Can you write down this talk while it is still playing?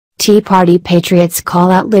Tea Party Patriots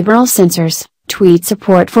call out liberal censors, tweet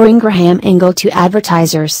support for Ingraham Angle to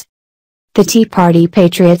advertisers. The Tea Party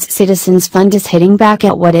Patriots Citizens Fund is hitting back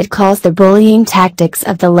at what it calls the bullying tactics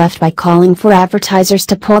of the left by calling for advertisers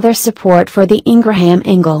to pull their support for the Ingraham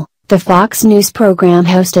Angle, the Fox News program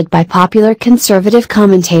hosted by popular conservative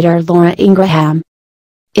commentator Laura Ingraham.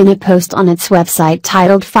 In a post on its website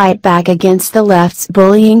titled "Fight Back Against the Left's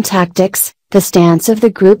Bullying Tactics," the stance of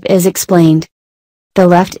the group is explained. The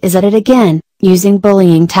left is at it again, using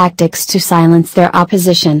bullying tactics to silence their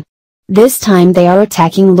opposition. This time they are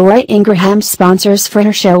attacking Laura Ingraham's sponsors for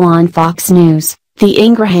her show on Fox News, The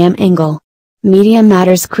Ingraham Angle. Media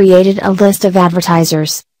Matters created a list of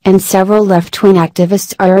advertisers, and several left-wing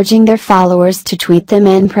activists are urging their followers to tweet them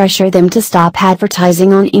and pressure them to stop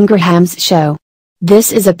advertising on Ingraham's show.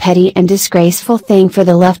 This is a petty and disgraceful thing for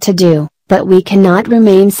the left to do, but we cannot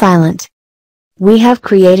remain silent. We have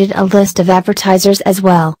created a list of advertisers as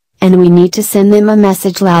well, and we need to send them a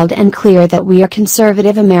message loud and clear that we are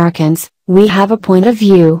conservative Americans, we have a point of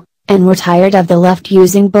view, and we're tired of the left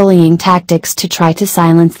using bullying tactics to try to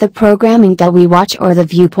silence the programming that we watch or the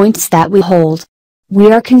viewpoints that we hold.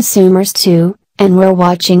 We are consumers too, and we're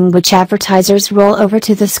watching which advertisers roll over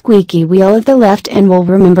to the squeaky wheel of the left and will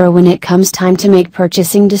remember when it comes time to make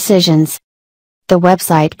purchasing decisions. The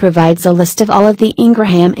website provides a list of all of the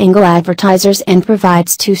Ingraham Angle advertisers and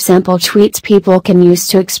provides 2 sample tweets people can use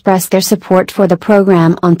to express their support for the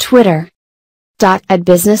program on Twitter. At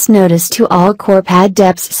business notice to all corp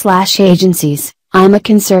adepts/agencies, I'm a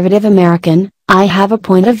conservative American, I have a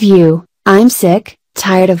point of view, I'm sick,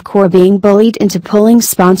 tired of core being bullied into pulling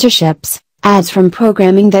sponsorships, ads from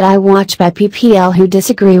programming that I watch by PPL who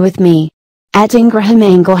disagree with me. At Ingraham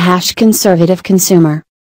Angle #conservative consumer.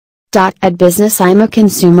 At business I'm a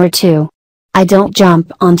consumer too. I don't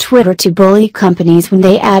jump on Twitter to bully companies when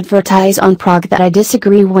they advertise on prog that I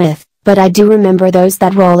disagree with, but I do remember those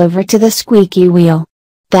that roll over to the squeaky wheel.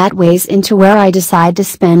 That weighs into where I decide to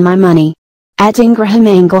spend my money. At Ingraham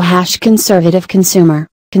Angle #conservative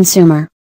consumer.